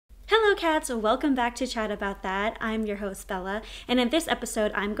Hello cats, welcome back to Chat About That. I'm your host Bella, and in this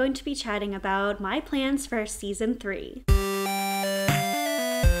episode I'm going to be chatting about my plans for season 3.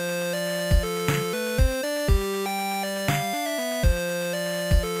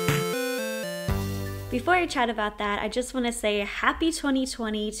 Before I chat about that, I just want to say happy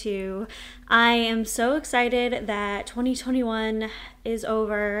 2022. I am so excited that 2021 is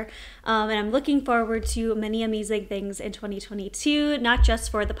over, and I'm looking forward to many amazing things in 2022, not just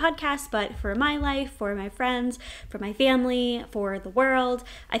for the podcast, but for my life, for my friends, for my family, for the world.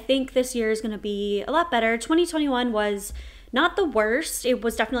 I think this year is going to be a lot better. 2021 was not the worst. It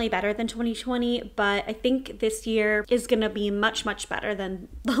was definitely better than 2020, but I think this year is going to be much, much better than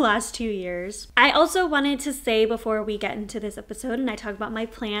the last 2 years. I also wanted to say before we get into this episode and I talk about my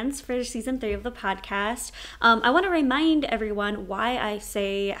plans for season 3 of the podcast, I want to remind everyone why I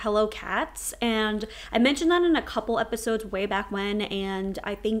say hello cats. And I mentioned that in a couple episodes way back when, and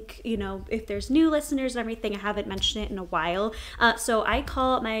I think, if there's new listeners and everything, I haven't mentioned it in a while. So I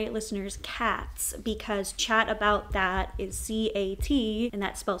call my listeners cats because Chat About That is C-A-T, and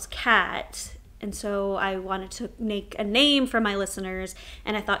that spells cat. And so I wanted to make a name for my listeners,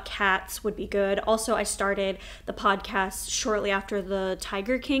 and I thought cats would be good. Also, I started the podcast shortly after the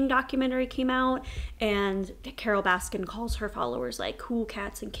Tiger King documentary came out, and Carol Baskin calls her followers like cool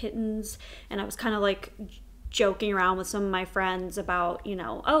cats and kittens, and I was kind of like joking around with some of my friends about,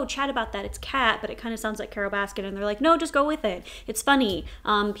 oh, chat about that, it's cat, but it kind of sounds like Carol Baskin, and they're like, no, just go with it. It's funny.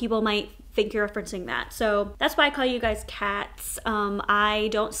 People might think you're referencing that. So that's why I call you guys cats. I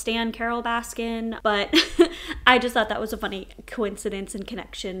don't stan Carol Baskin, but I just thought that was a funny coincidence and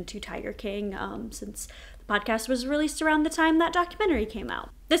connection to Tiger King, since the podcast was released around the time that documentary came out.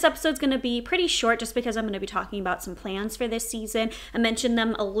 This episode's going to be pretty short just because I'm going to be talking about some plans for this season. I mentioned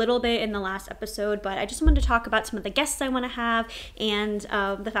them a little bit in the last episode, but I just wanted to talk about some of the guests I want to have and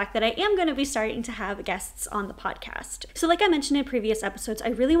the fact that I am going to be starting to have guests on the podcast. So like I mentioned in previous episodes, I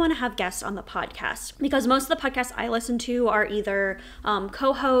really want to have guests on the podcast because most of the podcasts I listen to are either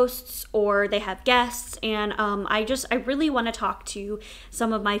co-hosts or they have guests, and I really want to talk to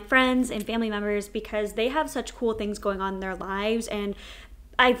some of my friends and family members because they have such cool things going on in their lives, and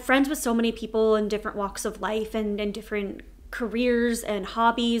I'm friends with so many people in different walks of life and in different careers and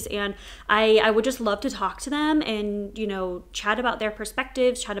hobbies, and I would just love to talk to them and chat about their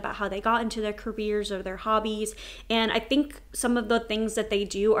perspectives, chat about how they got into their careers or their hobbies. And I think some of the things that they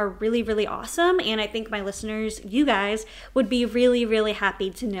do are really, really awesome, and I think my listeners, you guys, would be really, really happy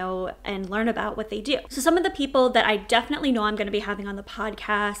to know and learn about what they do. So some of the people that I definitely know I'm going to be having on the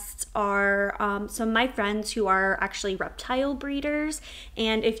podcast are some of my friends who are actually reptile breeders,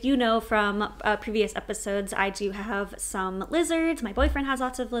 and if you know from previous episodes, I do have some lizards. My boyfriend has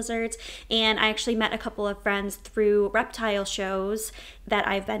lots of lizards, and I actually met a couple of friends through reptile shows that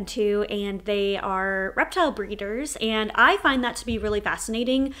I've been to, and they are reptile breeders, and I find that to be really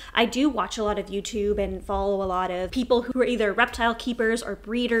fascinating. I do watch a lot of YouTube and follow a lot of people who are either reptile keepers or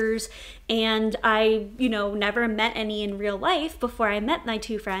breeders, and I, never met any in real life before I met my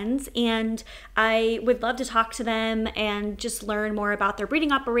two friends, and I would love to talk to them and just learn more about their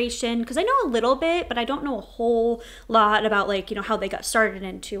breeding operation, because I know a little bit, but I don't know a whole lot about how they got started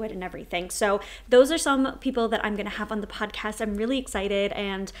into it and everything. So those are some people that I'm going to have on the podcast. I'm really excited,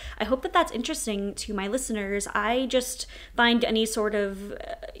 and I hope that that's interesting to my listeners. I just find any sort of,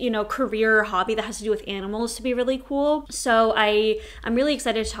 career or hobby that has to do with animals to be really cool. So I'm really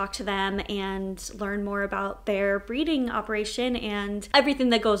excited to talk to them and learn more about their breeding operation and everything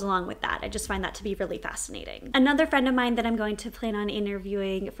that goes along with that. I just find that to be really fascinating. Another friend of mine that I'm going to plan on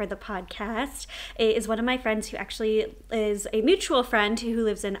interviewing for the podcast is one of my friends who actually is a mutual friend who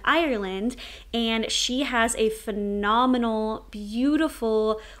lives in Ireland, and she has a phenomenal,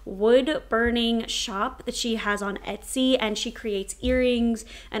 beautiful wood burning shop that she has on Etsy, and she creates earrings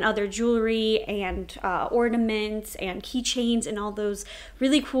and other jewelry and ornaments and keychains and all those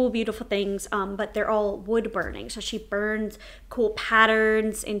really cool, beautiful things, but they're all wood burning. So she burns cool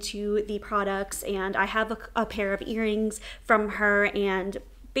patterns into the products, and I have a pair of earrings from her, and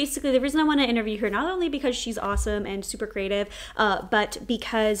basically the reason I want to interview her, not only because she's awesome and super creative, but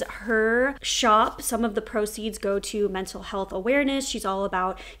because her shop, some of the proceeds go to mental health awareness. She's all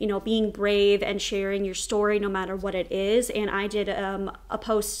about, being brave and sharing your story no matter what it is. And I did a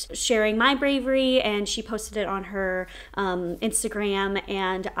post sharing my bravery, and she posted it on her Instagram,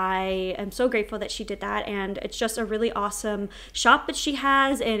 and I am so grateful that she did that. And it's just a really awesome shop that she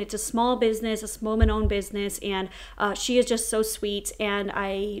has, and it's a small business, a woman-owned business, and she is just so sweet. And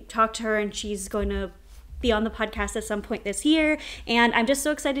I talked to her, and she's going to be on the podcast at some point this year, and I'm just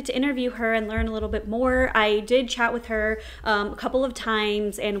so excited to interview her and learn a little bit more. I did chat with her a couple of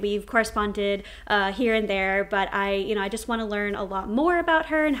times, and we've corresponded here and there, but I just want to learn a lot more about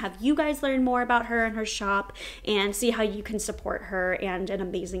her and have you guys learn more about her and her shop and see how you can support her and an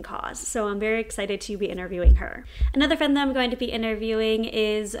amazing cause. So I'm very excited to be interviewing her. Another friend that I'm going to be interviewing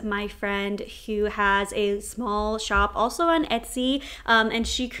is my friend who has a small shop also on Etsy, and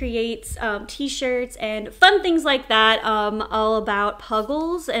she creates t-shirts and fun things like that, all about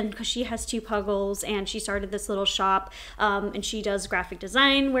puggles, and because she has 2 puggles, and she started this little shop, and she does graphic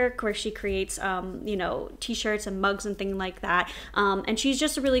design work where she creates t-shirts and mugs and things like that, and she's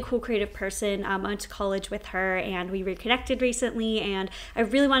just a really cool creative person. I went to college with her and we reconnected recently, and I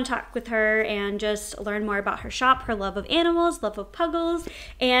really want to talk with her and just learn more about her shop, her love of animals, love of puggles,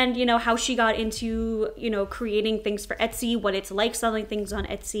 and how she got into creating things for Etsy, what it's like selling things on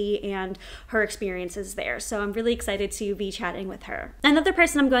Etsy, and her experiences there. So I'm really excited to be chatting with her. Another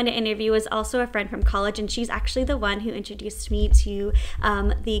person I'm going to interview is also a friend from college, and she's actually the one who introduced me to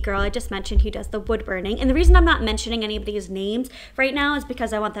the girl I just mentioned who does the wood burning. And the reason I'm not mentioning anybody's names right now is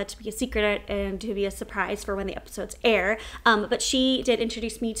because I want that to be a secret and to be a surprise for when the episodes air. But she did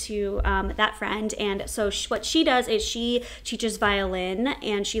introduce me to that friend, and so what she does is she teaches violin,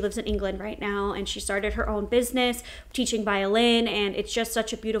 and she lives in England right now, and she started her own business teaching violin, and it's just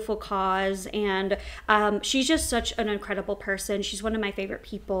such a beautiful cause, and she's just such an incredible person. She's one of my favorite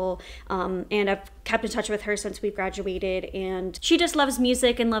people, and I've kept in touch with her since we've graduated, and she just loves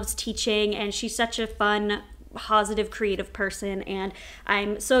music and loves teaching, and she's such a fun, positive, creative person, and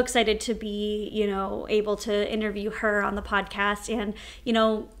I'm so excited to be able to interview her on the podcast and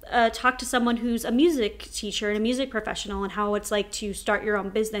talk to someone who's a music teacher and a music professional and how it's like to start your own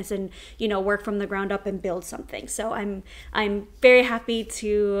business and work from the ground up and build something. So I'm very happy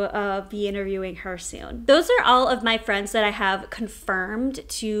to be interviewing her soon. Those are all of my friends that I have confirmed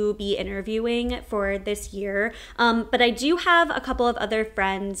to be interviewing for this year, but I do have a couple of other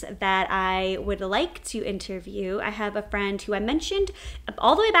friends that I would like to interview. I have a friend who I mentioned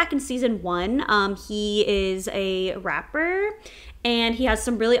all the way back in season 1. He is a rapper, and he has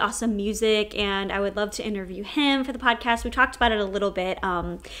some really awesome music, and I would love to interview him for the podcast. We talked about it a little bit,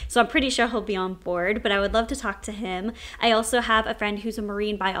 so I'm pretty sure he'll be on board, but I would love to talk to him. I also have a friend who's a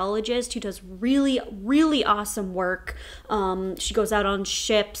marine biologist who does really, really awesome work. She goes out on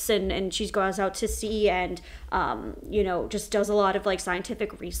ships and she goes out to sea and just does a lot of like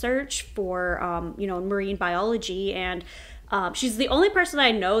scientific research for marine biology, and she's the only person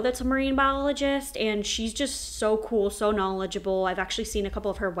I know that's a marine biologist, and she's just so cool, so knowledgeable. I've actually seen a couple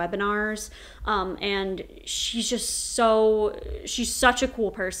of her webinars, and she's such a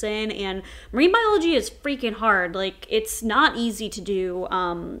cool person, and marine biology is freaking hard. Like, it's not easy to do.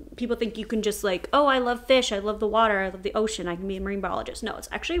 People think you can just like, oh, I love fish, I love the water, I love the ocean, I can be a marine biologist. No, it's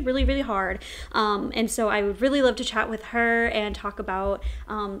actually really, really hard. And so I would really love to chat with her and talk about,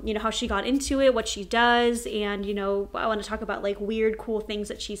 how she got into it, what she does, and, I want to talk about like weird, cool things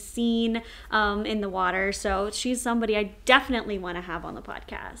that she's seen in the water. So she's somebody I definitely want to have on the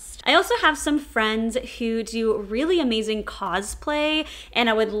podcast. I also have some friends who do really amazing cosplay, and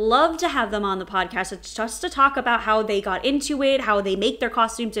I would love to have them on the podcast. It's just to talk about how they got into it, how they make their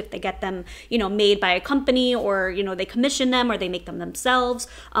costumes, if they get them, made by a company, or, they commission them, or they make them themselves.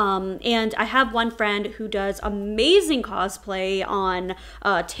 And I have one friend who does amazing cosplay on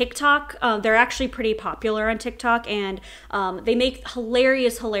TikTok. They're actually pretty popular on TikTok, and they make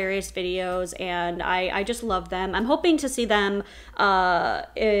hilarious videos, and I just love them. I'm hoping to see them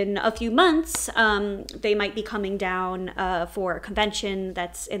in a few months. They might be coming down for a convention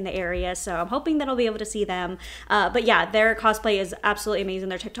that's in the area, so I'm hoping that I'll be able to see them. But yeah, their cosplay is absolutely amazing.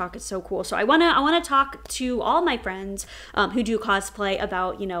 Their TikTok is so cool. So I wanna talk to all my friends who do cosplay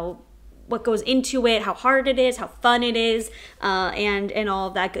about what goes into it, how hard it is, how fun it is, and all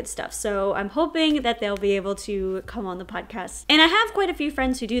of that good stuff. So I'm hoping that they'll be able to come on the podcast. And I have quite a few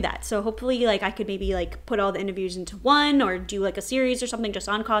friends who do that. So hopefully like I could maybe like put all the interviews into one, or do like a series or something just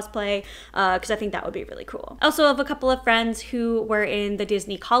on cosplay, because I think that would be really cool. I also have a couple of friends who were in the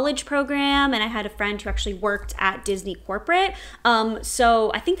Disney college program, and I had a friend who actually worked at Disney corporate.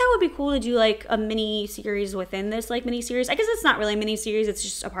 So I think that would be cool to do like a mini series within this like mini series. I guess it's not really a mini series, it's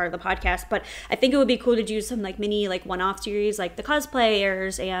just a part of the podcast. But I think it would be cool to do some like mini like one-off series like the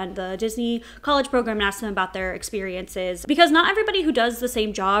cosplayers and the Disney college program, and ask them about their experiences, because not everybody who does the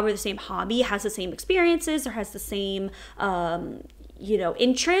same job or the same hobby has the same experiences or has the same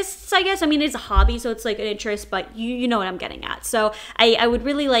interests, I guess. I mean, it's a hobby, so it's like an interest, but you know what I'm getting at. So I would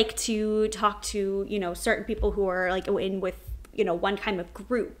really like to talk to, certain people who are like in with one kind of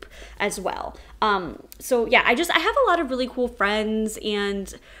group as well. So yeah, I have a lot of really cool friends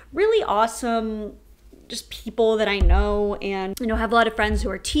and really awesome just people that I know, and have a lot of friends who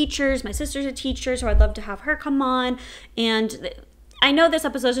are teachers. My sister's a teacher, so I'd love to have her come on. And I know this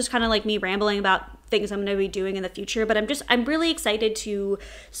episode is just kind of like me rambling about things I'm going to be doing in the future, but I'm really excited to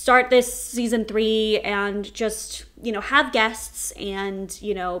start this season 3 and just, have guests and,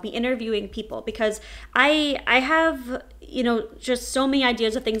 be interviewing people, because I have, just so many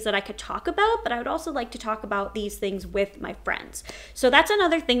ideas of things that I could talk about, but I would also like to talk about these things with my friends. So that's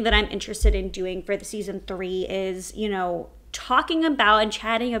another thing that I'm interested in doing for the season 3 is, talking about and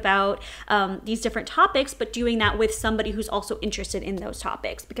chatting about these different topics, but doing that with somebody who's also interested in those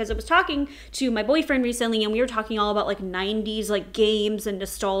topics. Because I was talking to my boyfriend recently, and we were talking all about like 90s like games and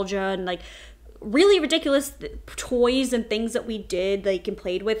nostalgia and like really ridiculous toys and things that we did like and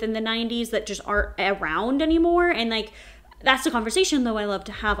played with in the 90s that just aren't around anymore. And like that's the conversation though I love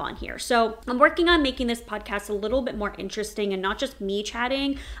to have on here. So I'm working on making this podcast a little bit more interesting and not just me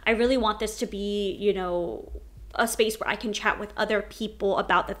chatting. I really want this to be, a space where I can chat with other people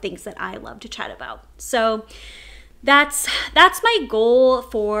about the things that I love to chat about. So that's my goal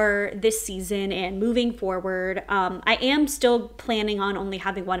for this season and moving forward. I am still planning on only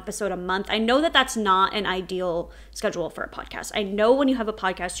having 1 episode a month. I know that that's not an ideal schedule for a podcast. I know when you have a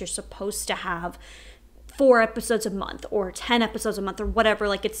podcast, you're supposed to have 4 episodes a month or 10 episodes a month or whatever.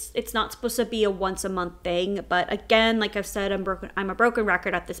 Like it's not supposed to be a once a month thing. But again, like I've said, I'm a broken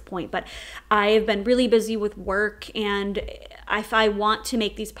record at this point, but I've been really busy with work, and if I want to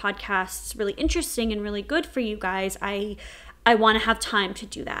make these podcasts really interesting and really good for you guys, I want to have time to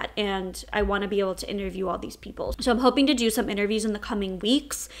do that, and I want to be able to interview all these people. So I'm hoping to do some interviews in the coming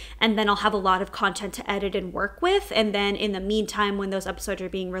weeks, and then I'll have a lot of content to edit and work with. And then in the meantime, when those episodes are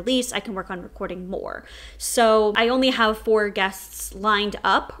being released, I can work on recording more. So I only have 4 guests lined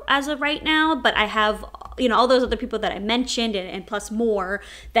up as of right now, but I have all those other people that I mentioned and plus more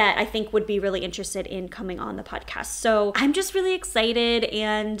that I think would be really interested in coming on the podcast. So I'm just really excited,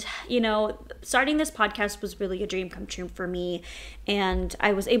 and starting this podcast was really a dream come true for me, and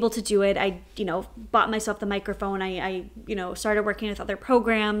I was able to do it. I bought myself the microphone. I started working with other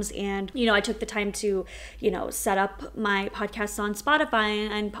programs, and I took the time to set up my podcasts on Spotify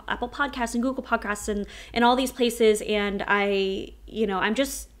and Apple Podcasts and Google Podcasts and all these places, and I'm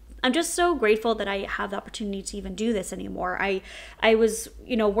just so grateful that I have the opportunity to even do this anymore. I was,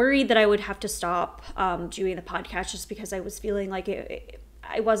 worried that I would have to stop doing the podcast just because I was feeling like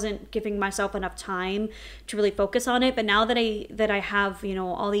I wasn't giving myself enough time to really focus on it. But now that I have,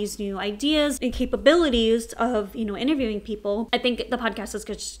 all these new ideas and capabilities of, interviewing people, I think the podcast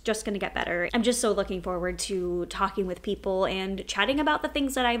is just going to get better. I'm just so looking forward to talking with people and chatting about the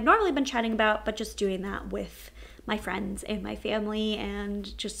things that I've normally been chatting about, but just doing that with my friends and my family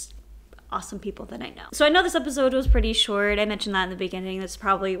and just awesome people that I know. So I know this episode was pretty short. I mentioned that in the beginning. This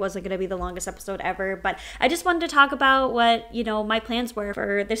probably wasn't going to be the longest episode ever, but I just wanted to talk about what, my plans were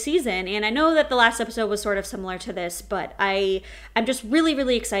for the season. And I know that the last episode was sort of similar to this, but I'm just really,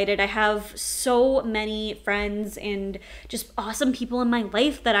 really excited. I have so many friends and just awesome people in my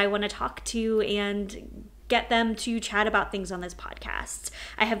life that I want to talk to and get them to chat about things on this podcast.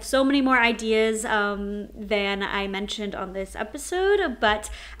 I have so many more ideas than I mentioned on this episode, but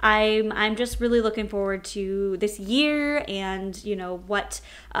I'm just really looking forward to this year and what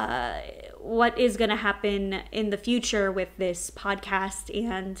is going to happen in the future with this podcast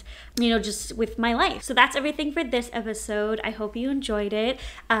and just with my life. So that's everything for this episode. I hope you enjoyed it.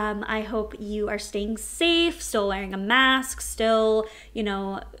 I hope you are staying safe, still wearing a mask, still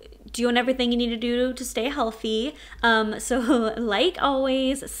doing everything you need to do to stay healthy. So like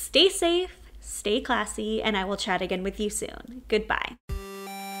always, stay safe, stay classy, and I will chat again with you soon. Goodbye.